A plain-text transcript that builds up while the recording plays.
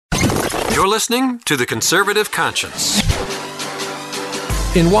You're listening to The Conservative Conscience.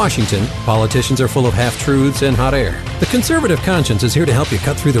 In Washington, politicians are full of half-truths and hot air. The Conservative Conscience is here to help you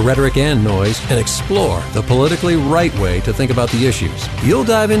cut through the rhetoric and noise and explore the politically right way to think about the issues. You'll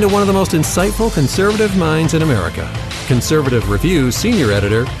dive into one of the most insightful conservative minds in America. Conservative Review's senior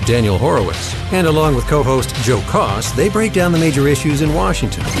editor, Daniel Horowitz. And along with co-host Joe Koss, they break down the major issues in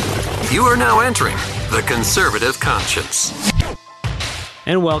Washington. You are now entering The Conservative Conscience.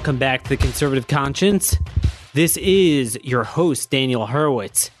 And welcome back to The Conservative Conscience. This is your host, Daniel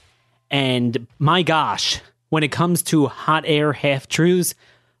Horowitz. And my gosh, when it comes to hot air half-truths,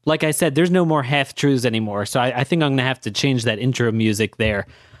 like I said, there's no more half-truths anymore. So I think I'm going to have to change that intro music there.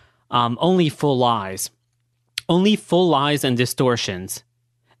 Only full lies. Only full lies and distortions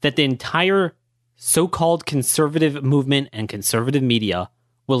that the entire so-called conservative movement and conservative media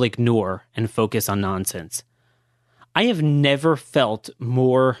will ignore and focus on nonsense. I have never felt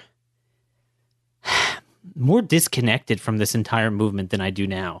more disconnected from this entire movement than I do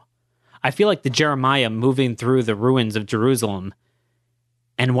now. I feel like the Jeremiah moving through the ruins of Jerusalem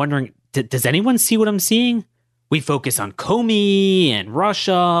and wondering, does anyone see what I'm seeing? We focus on Comey and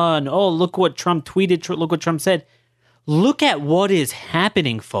Russia and, oh, look what Trump tweeted, look what Trump said. Look at what is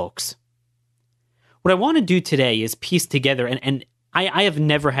happening, folks. What I want to do today is piece together, and I have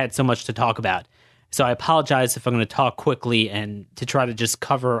never had so much to talk about. So I apologize if I'm going to talk quickly and to try to just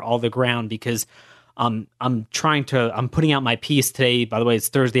cover all the ground because I'm putting out my piece today. By the way, it's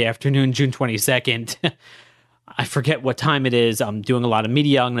Thursday afternoon, June 22nd. I forget what time it is. I'm doing a lot of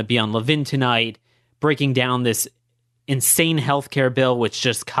media. I'm going to be on Levin tonight, breaking down this insane healthcare bill, which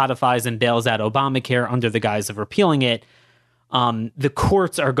just codifies and bails out Obamacare under the guise of repealing it. The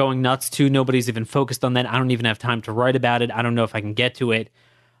courts are going nuts too. Nobody's even focused on that. I don't even have time to write about it. I don't know if I can get to it.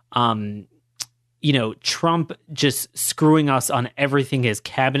 Trump just screwing us on everything, his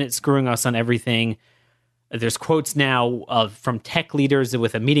cabinet screwing us on everything. There's quotes now from tech leaders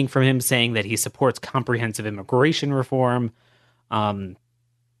with a meeting from him saying that he supports comprehensive immigration reform.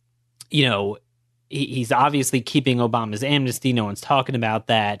 He's obviously keeping Obama's amnesty. No one's talking about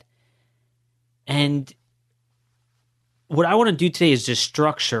that. And what I want to do today is just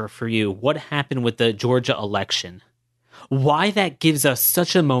structure for you what happened with the Georgia election. Why that gives us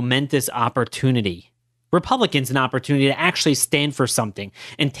such a momentous opportunity, Republicans an opportunity to actually stand for something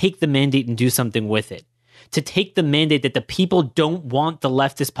and take the mandate and do something with it. To take the mandate that the people don't want the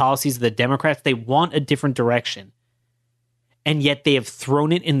leftist policies of the Democrats, they want a different direction. And yet they have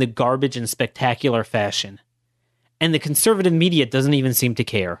thrown it in the garbage in spectacular fashion. And the conservative media doesn't even seem to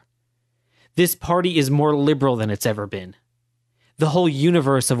care. This party is more liberal than it's ever been. The whole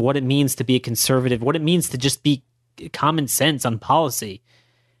universe of what it means to be a conservative, what it means to just be common sense on policy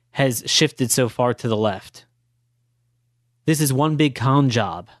has shifted so far to the left. This is one big con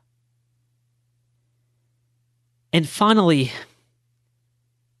job. And finally,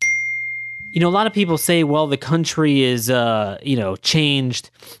 a lot of people say, well, the country is, changed.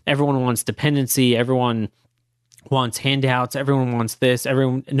 Everyone wants dependency. Everyone wants handouts. Everyone wants this.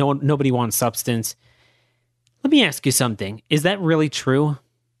 Nobody wants substance. Let me ask you something. Is that really true?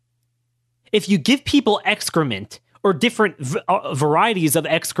 If you give people excrement or different varieties of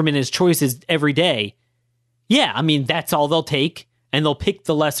excrement as choices every day, yeah, that's all they'll take, and they'll pick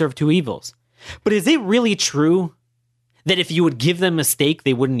the lesser of two evils. But is it really true that if you would give them a steak,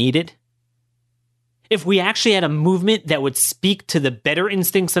 they wouldn't eat it? If we actually had a movement that would speak to the better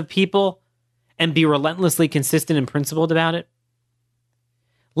instincts of people and be relentlessly consistent and principled about it?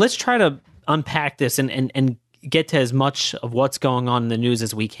 Let's try to unpack this and get to as much of what's going on in the news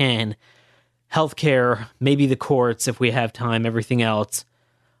as we can. Healthcare, maybe the courts if we have time, everything else.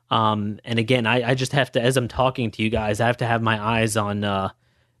 And again, I just have to, as I'm talking to you guys, I have to have my eyes on,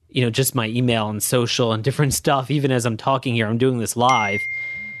 just my email and social and different stuff. Even as I'm talking here, I'm doing this live,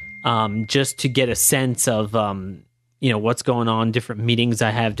 just to get a sense of, what's going on, different meetings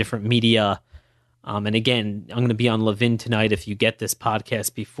I have, different media. And again, I'm going to be on Levin tonight if you get this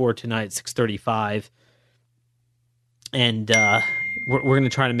podcast before tonight, 6:35. And we're going to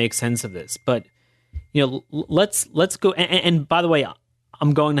try to make sense of this. But, let's go. And by the way,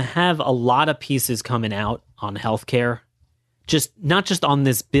 I'm going to have a lot of pieces coming out on healthcare, not just on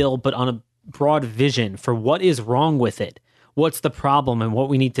this bill, but on a broad vision for what is wrong with it, what's the problem, and what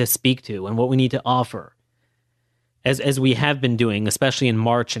we need to speak to, and what we need to offer, as we have been doing, especially in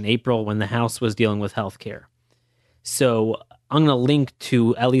March and April when the House was dealing with healthcare. So I'm going to link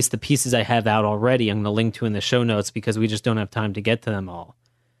to at least the pieces I have out already. I'm going to link to in the show notes because we just don't have time to get to them all.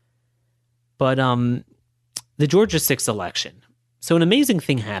 But the Georgia 6th election. So an amazing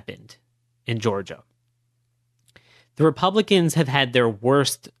thing happened in Georgia. The Republicans have had their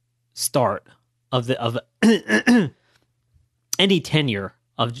worst start of any tenure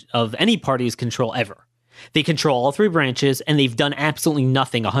of any party's control ever. They control all three branches, and they've done absolutely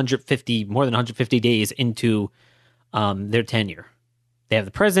nothing more than 150 days into their tenure. They have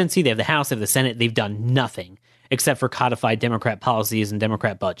the presidency, they have the House, they have the Senate. They've done nothing except for codify Democrat policies and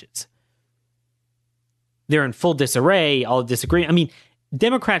Democrat budgets. They're in full disarray, all disagree. I mean,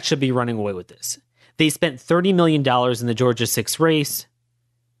 Democrats should be running away with this. They spent $30 million in the Georgia 6 race.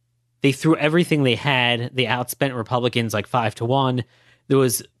 They threw everything they had. They outspent Republicans like 5-1. There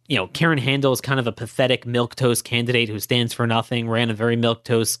was, Karen Handel is kind of a pathetic milquetoast candidate who stands for nothing, ran a very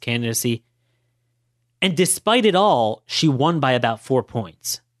milquetoast candidacy. And despite it all, she won by about 4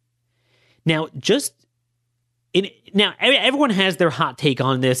 points. Now, everyone has their hot take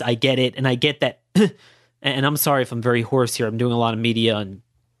on this. I get it. And I get that. And I'm sorry if I'm very hoarse here. I'm doing a lot of media and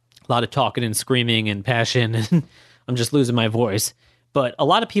a lot of talking and screaming and passion. And I'm just losing my voice. But a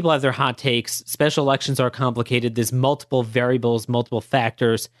lot of people have their hot takes. Special elections are complicated. There's multiple variables, multiple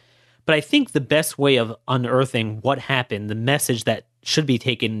factors. But I think the best way of unearthing what happened, the message that should be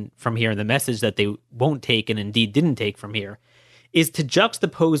taken from here, and the message that they won't take and indeed didn't take from here, is to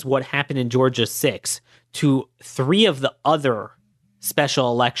juxtapose what happened in Georgia 6 to 3 of the other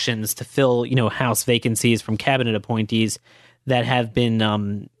special elections to fill, House vacancies from cabinet appointees that have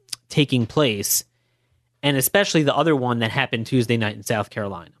been taking place, and especially the other one that happened Tuesday night in South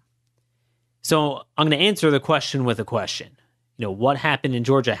Carolina. So I'm going to answer the question with a question. What happened in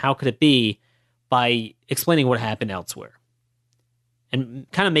Georgia? How could it be? By explaining what happened elsewhere and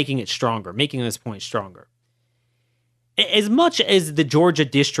kind of making it stronger, making this point stronger. As much as the Georgia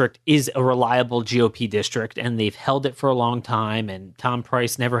district is a reliable GOP district, and they've held it for a long time, and Tom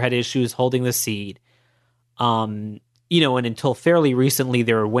Price never had issues holding the seat, and until fairly recently,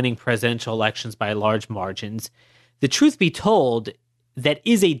 they were winning presidential elections by large margins. The truth be told, that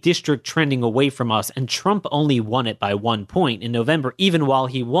is a district trending away from us, and Trump only won it by 1 point in November, even while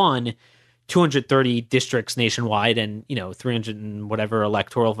he won 230 districts nationwide and, 300 and whatever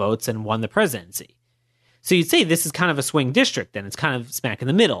electoral votes and won the presidency. So you'd say this is kind of a swing district, and it's kind of smack in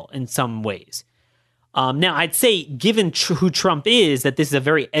the middle in some ways. Now, I'd say, given who Trump is, that this is a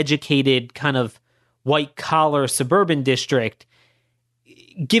very educated kind of white-collar suburban district.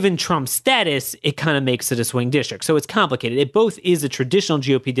 Given Trump's status, it kind of makes it a swing district. So it's complicated. It both is a traditional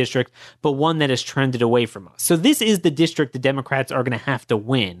GOP district, but one that has trended away from us. So this is the district the Democrats are going to have to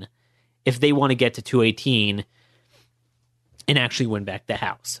win if they want to get to 218 and actually win back the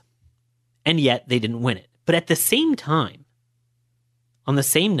House. And yet they didn't win it. But at the same time, on the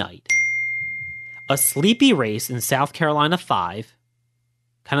same night, a sleepy race in South Carolina 5,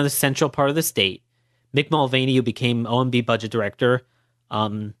 kind of the central part of the state, Mick Mulvaney, who became OMB budget director,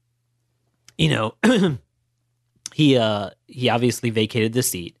 he obviously vacated the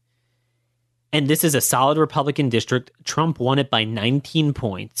seat. And this is a solid Republican district. Trump won it by 19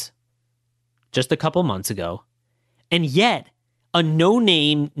 points just a couple months ago. And yet, a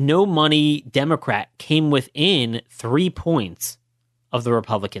no-name, no-money Democrat came within 3 points of the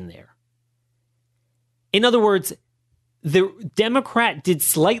Republican there. In other words, the Democrat did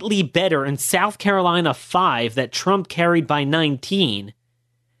slightly better in South Carolina 5 that Trump carried by 19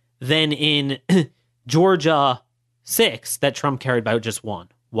 than in Georgia 6 that Trump carried by just 1.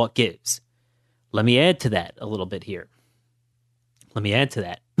 What gives? Let me add to that a little bit here.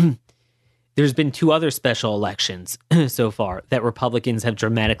 There's been 2 other special elections so far that Republicans have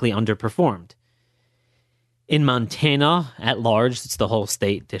dramatically underperformed. In Montana at large, it's the whole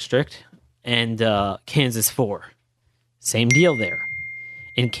state district, and Kansas 4. Same deal there.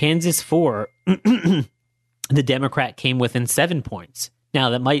 In Kansas 4, the Democrat came within 7 points. Now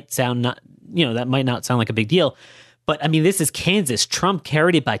that might not sound like a big deal, but I mean, this is Kansas. Trump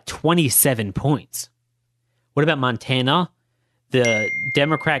carried it by 27 points. What about Montana? The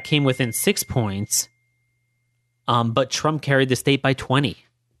Democrat came within 6 points, but Trump carried the state by 20.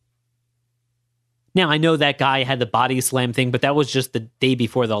 Now, I know that guy had the body slam thing, but that was just the day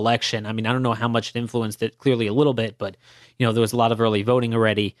before the election. I mean, I don't know how much it influenced it, clearly a little bit, but, there was a lot of early voting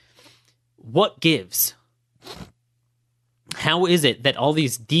already. What gives? How is it that all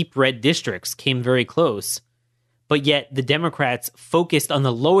these deep red districts came very close, but yet the Democrats focused on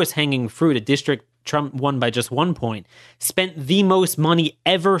the lowest hanging fruit, a district Trump won by just 1 point, spent the most money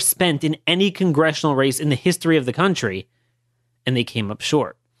ever spent in any congressional race in the history of the country, and they came up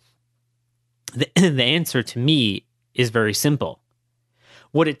short? The answer to me is very simple.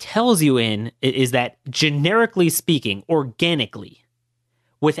 What it tells you is that, generically speaking, organically,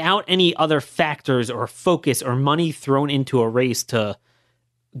 without any other factors or focus or money thrown into a race to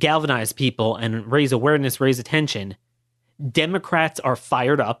galvanize people and raise awareness, raise attention, Democrats are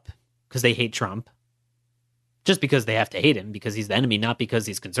fired up because they hate Trump. Just because they have to hate him, because he's the enemy, not because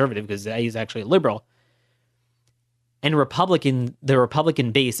he's conservative, because he's actually a liberal. And the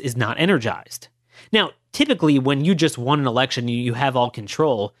Republican base is not energized. Now, typically, when you just won an election, you have all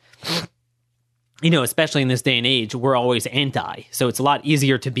control. Especially in this day and age, we're always anti. So it's a lot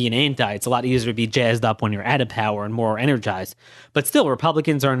easier to be an anti. It's a lot easier to be jazzed up when you're out of power and more energized. But still,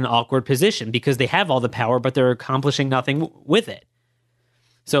 Republicans are in an awkward position because they have all the power, but they're accomplishing nothing with it.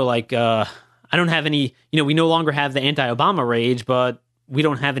 So, I don't have any, we no longer have the anti-Obama rage, but we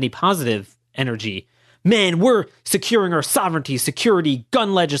don't have any positive energy. Man, we're securing our sovereignty, security,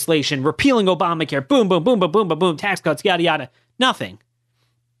 gun legislation, repealing Obamacare, boom, boom, boom, boom, boom, boom, boom, tax cuts, yada, yada. Nothing.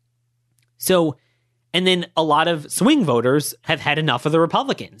 So, and then a lot of swing voters have had enough of the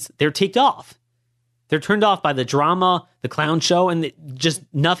Republicans. They're ticked off. They're turned off by the drama, the clown show, and just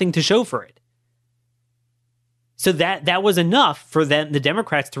nothing to show for it. So that was enough for the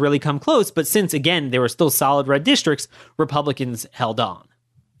Democrats to really come close. But since, again, there were still solid red districts, Republicans held on.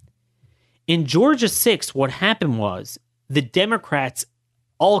 In Georgia 6, what happened was the Democrats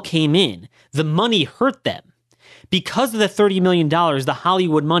all came in. The money hurt them. Because of the $30 million, the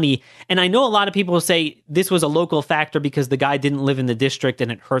Hollywood money, and I know a lot of people will say this was a local factor because the guy didn't live in the district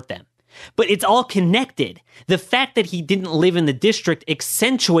and it hurt them. But it's all connected. The fact that he didn't live in the district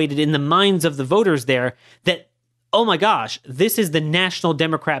accentuated in the minds of the voters there that, oh my gosh, this is the National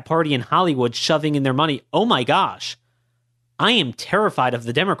Democrat Party in Hollywood shoving in their money. Oh my gosh, I am terrified of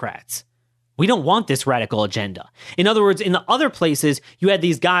the Democrats. We don't want this radical agenda. In other words, in the other places, you had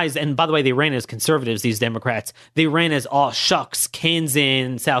these guys, and by the way, they ran as conservatives, these Democrats. They ran as, oh, shucks,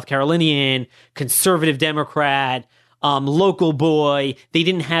 Kansan, South Carolinian, conservative Democrat, local boy. They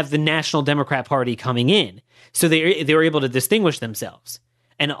didn't have the National Democrat Party coming in. So they were able to distinguish themselves.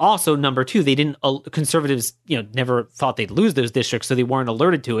 And also, number two, conservatives, never thought they'd lose those districts, so they weren't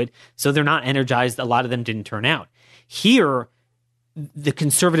alerted to it. So they're not energized. A lot of them didn't turn out. Here, the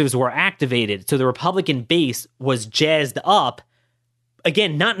conservatives were activated. So the Republican base was jazzed up,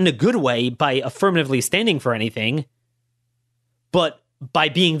 again, not in a good way by affirmatively standing for anything, but by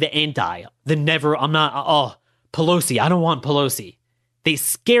being the anti, Pelosi, I don't want Pelosi. They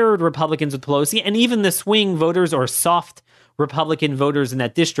scared Republicans with Pelosi, and even the swing voters or soft Republican voters in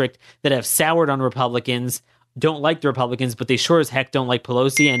that district that have soured on Republicans don't like the Republicans, but they sure as heck don't like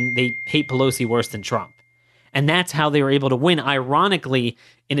Pelosi, and they hate Pelosi worse than Trump. And that's how they were able to win, ironically,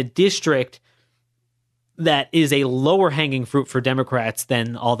 in a district that is a lower hanging fruit for Democrats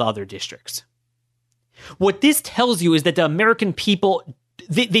than all the other districts. What this tells you is that the American people,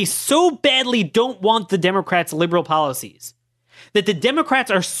 they so badly don't want the Democrats' liberal policies, that the Democrats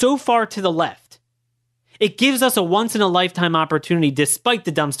are so far to the left. It gives us a once-in-a-lifetime opportunity, despite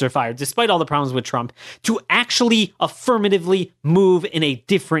the dumpster fire, despite all the problems with Trump, to actually affirmatively move in a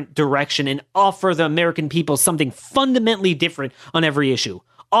different direction and offer the American people something fundamentally different on every issue.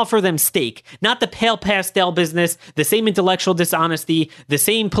 Offer them steak, not the pale pastel business, the same intellectual dishonesty, the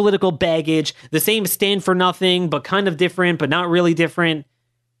same political baggage, the same stand for nothing, but kind of different, but not really different.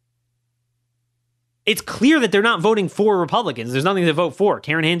 It's clear that they're not voting for Republicans. There's nothing to vote for.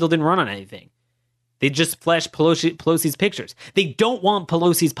 Karen Handel didn't run on anything. They just flashed Pelosi's pictures. They don't want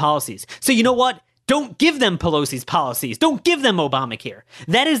Pelosi's policies. So you know what? Don't give them Pelosi's policies. Don't give them Obamacare.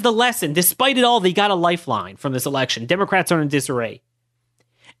 That is the lesson. Despite it all, they got a lifeline from this election. Democrats are in disarray.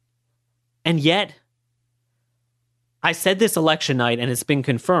 And yet, I said this election night, and it's been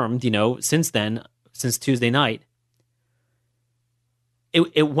confirmed, since then, since Tuesday night.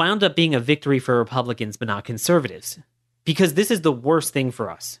 It wound up being a victory for Republicans, but not conservatives. Because this is the worst thing for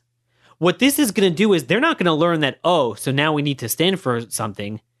us. What this is going to do is they're not going to learn that, so now we need to stand for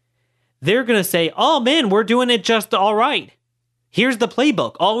something. They're going to say, oh man, we're doing it just all right. Here's the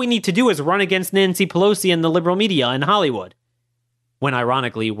playbook. All we need to do is run against Nancy Pelosi and the liberal media in Hollywood. When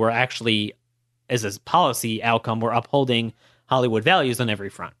ironically, we're actually, as a policy outcome, we're upholding Hollywood values on every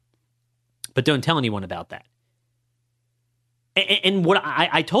front. But don't tell anyone about that. And what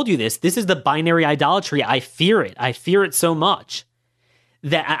I told you this is the binary idolatry. I fear it. I fear it so much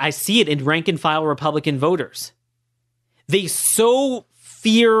that I see it in rank and file Republican voters. They so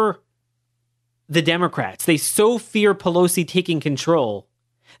fear the Democrats. They so fear Pelosi taking control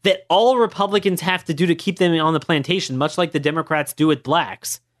that all Republicans have to do to keep them on the plantation, much like the Democrats do with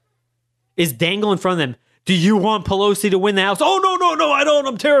blacks, is dangle in front of them. Do you want Pelosi to win the House? Oh, no, I don't.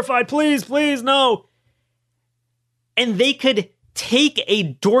 I'm terrified. Please, no. And they could take a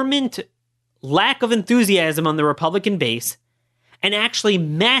dormant lack of enthusiasm on the Republican base and actually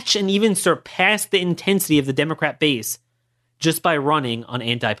match and even surpass the intensity of the Democrat base just by running on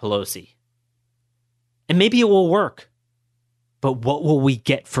anti-Pelosi. And maybe it will work, but what will we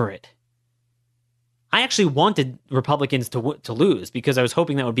get for it? I actually wanted Republicans to lose because I was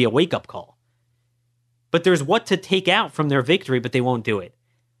hoping that would be a wake-up call. But there's what to take out from their victory, but they won't do it.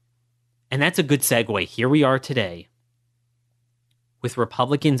 And that's a good segue. Here we are today with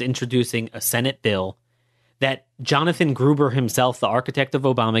Republicans introducing a Senate bill that Jonathan Gruber himself, the architect of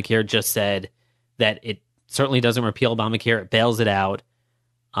Obamacare, just said that it certainly doesn't repeal Obamacare. It bails it out.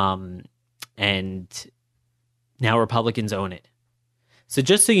 And now Republicans own it. So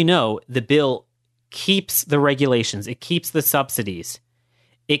just so you know, the bill keeps the regulations. It keeps the subsidies.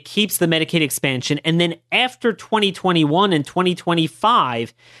 It keeps the Medicaid expansion. And then after 2021 and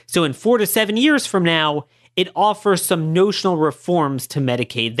 2025, so in 4 to 7 years from now, it offers some notional reforms to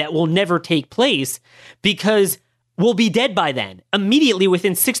Medicaid that will never take place because we'll be dead by then. Immediately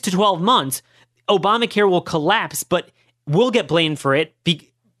within 6 to 12 months, Obamacare will collapse, but we'll get blamed for it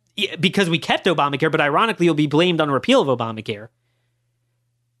because we kept Obamacare, but ironically, you'll be blamed on repeal of Obamacare.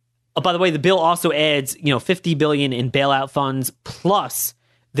 Oh, by the way, the bill also adds, $50 billion in bailout funds plus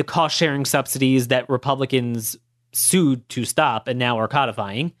the cost-sharing subsidies that Republicans sued to stop and now are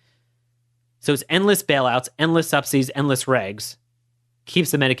codifying. So it's endless bailouts, endless subsidies, endless regs.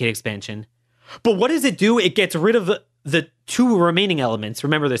 Keeps the Medicaid expansion. But what does it do? It gets rid of the two remaining elements.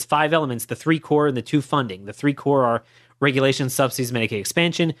 Remember, there's 5 elements, the 3 core and the 2 funding. The 3 core are regulations, subsidies, Medicaid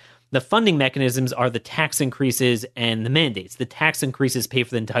expansion. The funding mechanisms are the tax increases and the mandates. The tax increases pay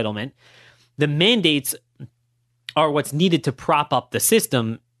for the entitlement. The mandates are what's needed to prop up the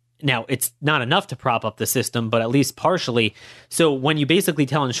system. Now, it's not enough to prop up the system, but at least partially. So when you basically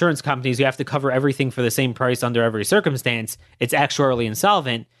tell insurance companies you have to cover everything for the same price under every circumstance, it's actuarially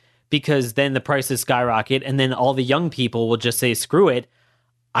insolvent because then the prices skyrocket and then all the young people will just say, screw it,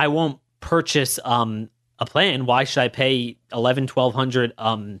 I won't purchase a plan. Why should I pay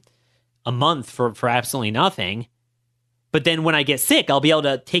 $1,100-1,200 a month for absolutely nothing? But then when I get sick, I'll be able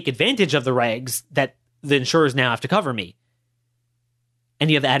to take advantage of the regs that the insurers now have to cover me. And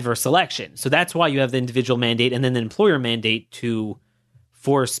you have adverse selection. So that's why you have the individual mandate and then the employer mandate to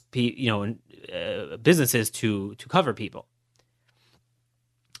force businesses to cover people.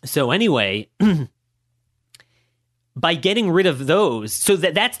 So anyway, by getting rid of those, so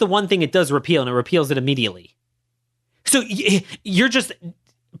that's the one thing it does repeal, and it repeals it immediately. So you're just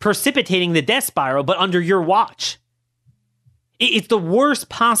precipitating the death spiral, but under your watch. It's the worst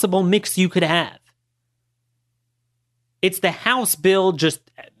possible mix you could have. It's the House bill,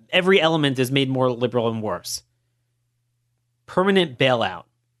 just every element is made more liberal and worse. Permanent bailout.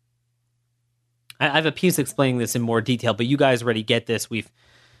 I have a piece explaining this in more detail, but you guys already get this. We've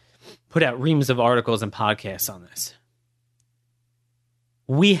put out reams of articles and podcasts on this.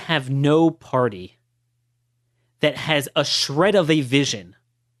 We have no party that has a shred of a vision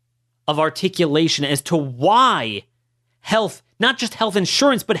of articulation as to why health, not just health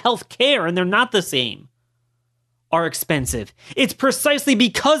insurance, but health care, and they're not the same, are expensive. It's precisely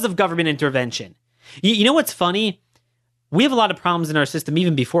because of government intervention. You know what's funny? We have a lot of problems in our system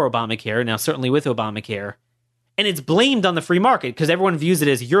even before Obamacare, now certainly with Obamacare, and it's blamed on the free market because everyone views it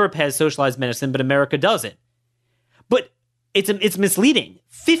as Europe has socialized medicine, but America doesn't. But it's misleading.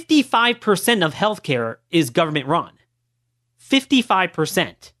 55% of healthcare is government run.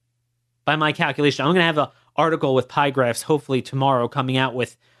 55% by my calculation. I'm going to have an article with pie graphs hopefully tomorrow coming out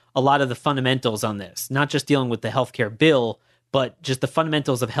with a lot of the fundamentals on this, not just dealing with the healthcare bill, but just the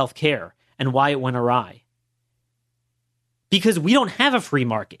fundamentals of healthcare and why it went awry. Because we don't have a free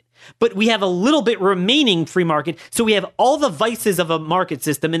market, but we have a little bit remaining free market. So we have all the vices of a market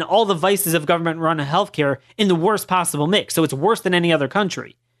system and all the vices of government-run healthcare in the worst possible mix. So it's worse than any other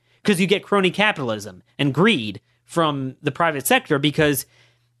country because you get crony capitalism and greed from the private sector because,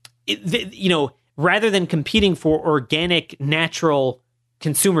 rather than competing for organic, natural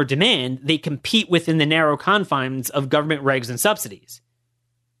consumer demand, they compete within the narrow confines of government regs and subsidies.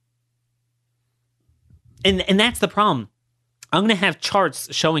 And that's the problem. I'm going to have charts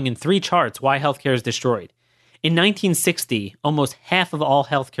showing in 3 charts why healthcare is destroyed. In 1960, almost half of all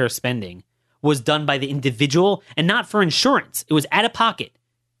healthcare spending was done by the individual and not for insurance. It was out of pocket,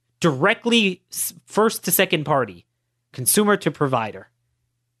 directly first to second party, consumer to provider.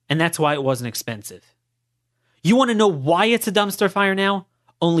 And that's why it wasn't expensive. You want to know why it's a dumpster fire now?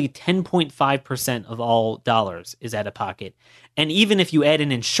 Only 10.5% of all dollars is out of pocket. And even if you add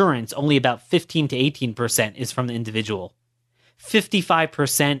in insurance, only about 15 to 18% is from the individual.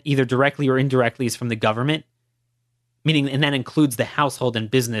 55% either directly or indirectly is from the government, meaning, and that includes the household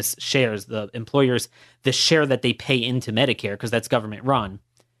and business shares, the employers, the share that they pay into Medicare, because that's government run.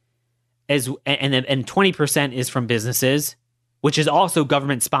 And 20% is from businesses, which is also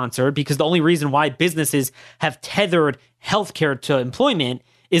government sponsored, because the only reason why businesses have tethered healthcare to employment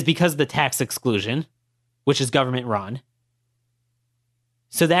is because of the tax exclusion. which is government run.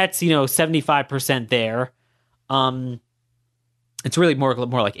 So that's, 75% there. It's really more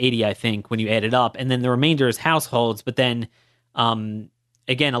like 80, I think, when you add it up. And then the remainder is households. But then,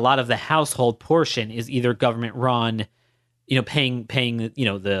 again, a lot of the household portion is either government run, paying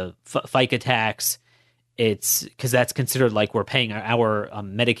the FICA tax. It's because that's considered like we're paying our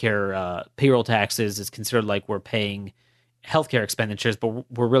Medicare payroll taxes is considered like we're paying healthcare expenditures, but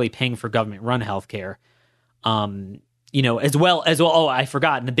we're really paying for government run healthcare. As well. Oh, I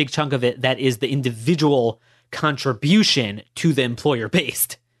forgot. And a big chunk of it, that is the individual contribution to the employer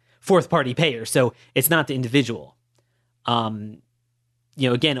based fourth party payer. So it's not the individual.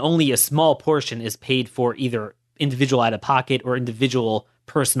 Again, only a small portion is paid for either individual out of pocket or individual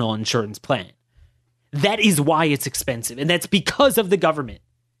personal insurance plan. That is why it's expensive. And that's because of the government.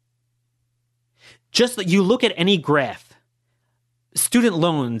 Just that you look at any graph, student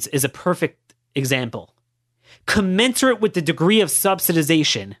loans is a perfect example. Commensurate with the degree of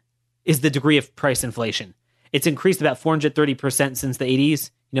subsidization is the degree of price inflation. It's increased about 430% since the 80s.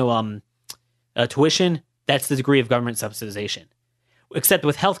 Tuition, that's the degree of government subsidization. Except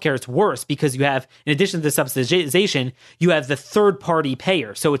with healthcare, it's worse because you have, in addition to the subsidization, you have the third-party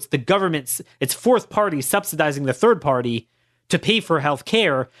payer. So it's the government's, it's fourth party subsidizing the third party to pay for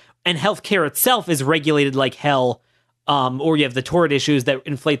healthcare, and healthcare itself is regulated like hell. Or you have the tort issues that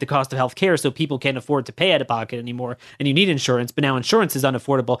inflate the cost of healthcare, so people can't afford to pay out of pocket anymore, and you need insurance. But now insurance is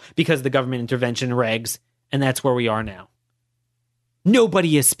unaffordable because of the government intervention regs, and that's where we are now.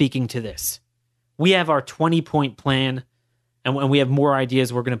 Nobody is speaking to this. We have our 20-point plan, and we have more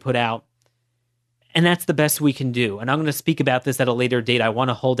ideas we're going to put out, and that's the best we can do. And I'm going to speak about this at a later date. I want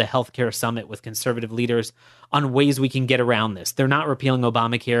to hold a healthcare summit with conservative leaders on ways we can get around this. They're not repealing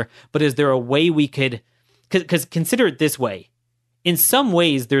Obamacare, but is there a way we could... Because consider it this way. In some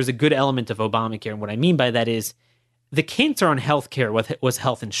ways, there's a good element of Obamacare. And what I mean by that is the cancer on healthcare was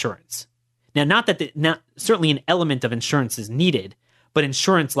health insurance. Now, not certainly an element of insurance is needed, but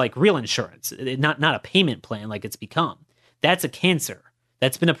insurance like real insurance, not a payment plan like it's become. That's a cancer.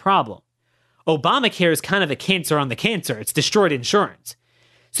 That's been a problem. Obamacare is kind of a cancer on the cancer. It's destroyed insurance.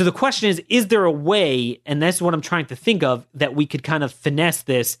 So the question is there a way, and that's what I'm trying to think of, that we could kind of finesse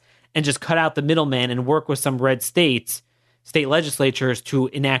this and just cut out the middleman and work with some red state legislatures to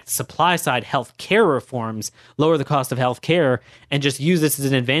enact supply-side health care reforms, lower the cost of health care, and just use this as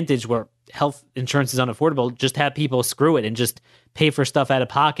an advantage where health insurance is unaffordable. Just have people screw it and just pay for stuff out of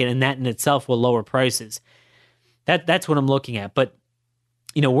pocket, and that in itself will lower prices. That's what I'm looking at. But,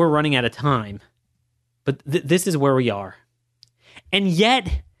 we're running out of time. But this is where we are. And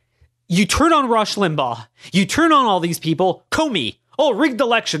yet, you turn on Rush Limbaugh. You turn on all these people. Comey. Oh, rigged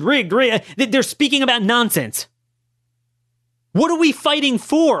election, rigged. They're speaking about nonsense. What are we fighting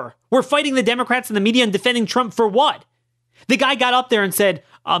for? We're fighting the Democrats and the media and defending Trump for what? The guy got up there and said,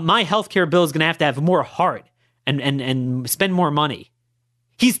 my healthcare bill is going to have more heart and spend more money.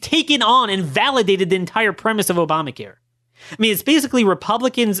 He's taken on and validated the entire premise of Obamacare. I mean, it's basically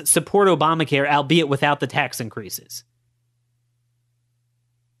Republicans support Obamacare, albeit without the tax increases.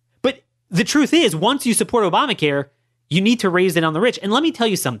 But the truth is, once you support Obamacare, you need to raise it on the rich. And let me tell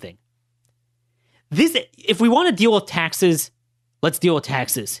you something. If we want to deal with taxes, let's deal with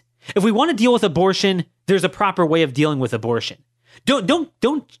taxes. If we want to deal with abortion, there's a proper way of dealing with abortion. Don't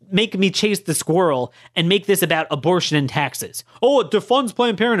make me chase the squirrel and make this about abortion and taxes. Oh, it defunds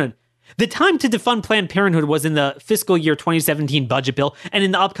Planned Parenthood. The time to defund Planned Parenthood was in the fiscal year 2017 budget bill and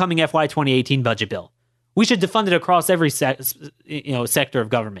in the upcoming FY 2018 budget bill. We should defund it across every sector of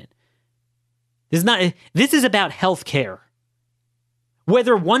government. This is about health care.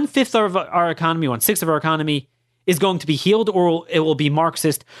 Whether 1/5 of our economy, 1/6 of our economy is going to be healed or it will be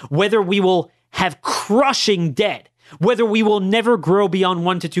Marxist, whether we will have crushing debt, whether we will never grow beyond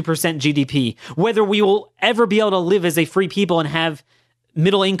 1 to 2% GDP, whether we will ever be able to live as a free people and have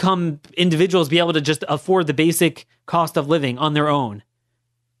middle income individuals be able to just afford the basic cost of living on their own,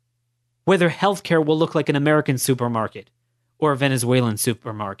 whether healthcare will look like an American supermarket or a Venezuelan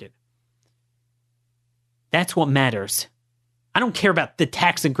supermarket. That's what matters. I don't care about the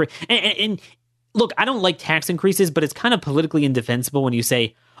tax increase. And look, I don't like tax increases, but it's kind of politically indefensible when you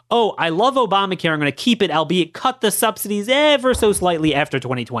say, oh, I love Obamacare, I'm going to keep it, albeit cut the subsidies ever so slightly after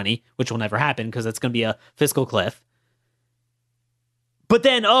 2020, which will never happen because that's going to be a fiscal cliff. But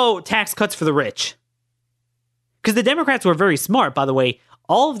then, tax cuts for the rich. Because the Democrats were very smart, by the way.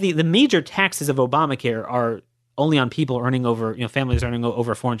 All of the major taxes of Obamacare are only on people earning over, families earning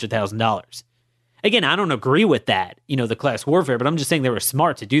over $400,000. Again, I don't agree with that, the class warfare, but I'm just saying they were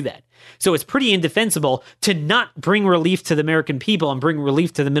smart to do that. So it's pretty indefensible to not bring relief to the American people and bring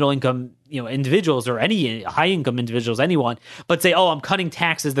relief to the middle income, individuals or any high income individuals, anyone, but say, oh, I'm cutting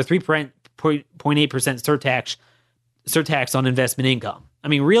taxes, the 3.8% surtax on investment income. I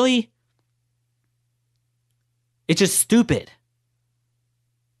mean, really? It's just stupid.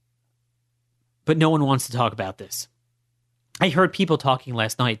 But no one wants to talk about this. I heard people talking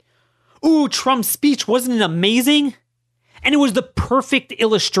last night. Ooh, Trump's speech, wasn't it amazing? And it was the perfect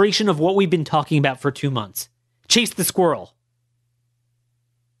illustration of what we've been talking about for 2 months. Chase the squirrel.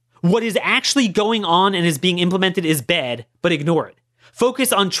 What is actually going on and is being implemented is bad, but ignore it.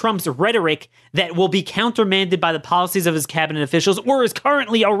 Focus on Trump's rhetoric that will be countermanded by the policies of his cabinet officials or is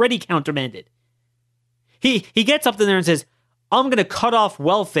currently already countermanded. He gets up there and says, I'm going to cut off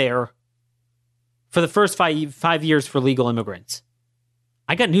welfare for the first five years for legal immigrants.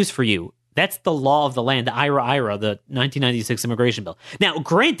 I got news for you. That's the law of the land, the IRA, the 1996 immigration bill. Now,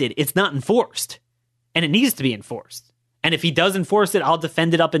 granted, it's not enforced, and it needs to be enforced. And if he does enforce it, I'll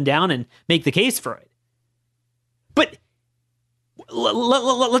defend it up and down and make the case for it. But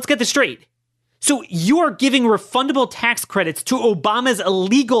let's get this straight. So you are giving refundable tax credits to Obama's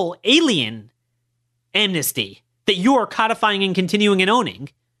illegal alien amnesty that you are codifying and continuing and owning.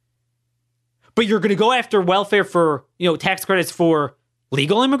 But you're going to go after welfare for, tax credits for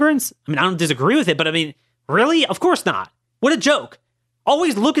legal immigrants? I mean, I don't disagree with it, but I mean, really? Of course not. What a joke.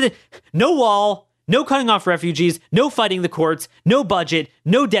 Always look at it. No wall, no cutting off refugees, no fighting the courts, no budget,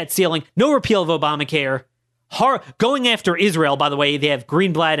 no debt ceiling, no repeal of Obamacare. Going after Israel, by the way, they have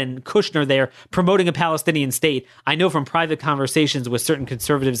Greenblatt and Kushner there promoting a Palestinian state. I know from private conversations with certain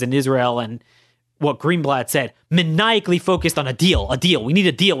conservatives in Israel and what Greenblatt said, maniacally focused on a deal. We need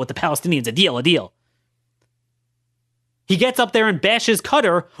a deal with the Palestinians, a deal. He gets up there and bashes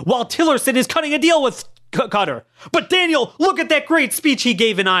Qatar while Tillerson is cutting a deal with Qatar. But Daniel, look at that great speech he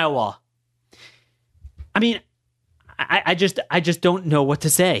gave in Iowa. I mean, I just don't know what to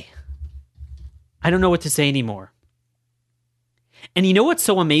say. I don't know what to say anymore. And you know what's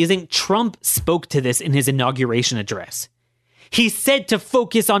so amazing? Trump spoke to this in his inauguration address. He said to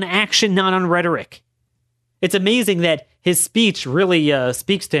focus on action, not on rhetoric. It's amazing that his speech really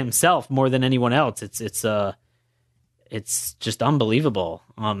speaks to himself more than anyone else. It's just unbelievable.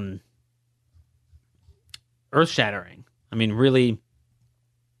 Earth-shattering. I mean, really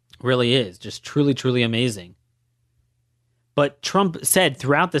is. Just truly, truly amazing. But Trump said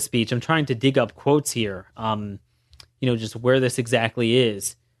throughout the speech, I'm trying to dig up quotes here, just where this exactly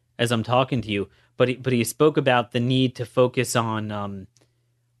is as I'm talking to you. But he spoke about the need to focus on,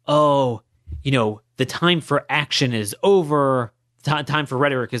 the time for action is over. Time for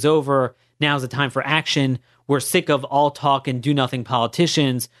rhetoric is over. Now's the time for action. We're sick of all talk and do nothing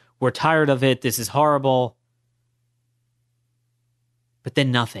politicians. We're tired of it. This is horrible. But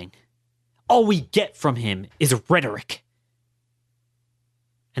then nothing. All we get from him is rhetoric.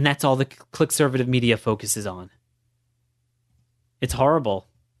 And that's all the conservative media focuses on. It's horrible.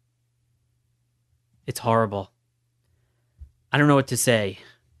 It's horrible. I don't know what to say.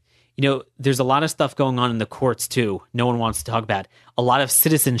 There's a lot of stuff going on in the courts, too. No one wants to talk about. A lot of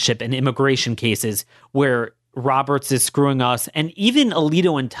citizenship and immigration cases where Roberts is screwing us. And even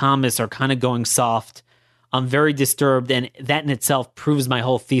Alito and Thomas are kind of going soft. I'm very disturbed. And that in itself proves my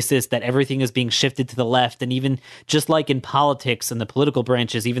whole thesis that everything is being shifted to the left. And even just like in politics and the political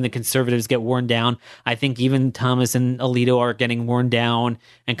branches, even the conservatives get worn down. I think even Thomas and Alito are getting worn down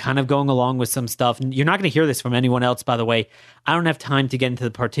and kind of going along with some stuff. You're not going to hear this from anyone else, by the way. I don't have time to get into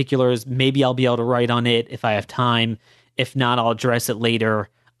the particulars. Maybe I'll be able to write on it if I have time. If not, I'll address it later.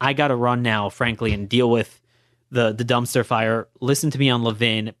 I got to run now, frankly, and deal with the dumpster fire. Listen to me on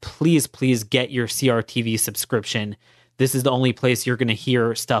Levin. Please get your CRTV subscription. This is the only place you're going to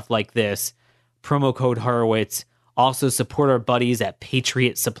hear stuff like this. Promo code Horowitz. Also support our buddies at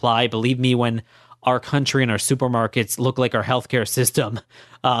Patriot Supply. Believe me, when our country and our supermarkets look like our healthcare system,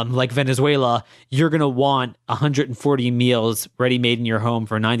 like Venezuela, you're going to want 140 meals ready-made in your home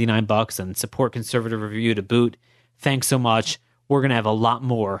for $99 and support Conservative Review to boot. Thanks so much. We're going to have a lot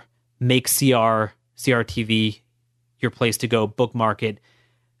more. Make CRTV your place to go. Bookmark it.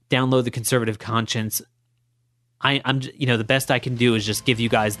 Download the Conservative Conscience. I'm the best I can do is just give you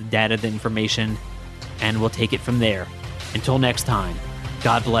guys the data, the information, and we'll take it from there. Until next time,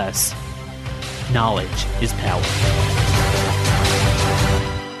 God bless. Knowledge is power.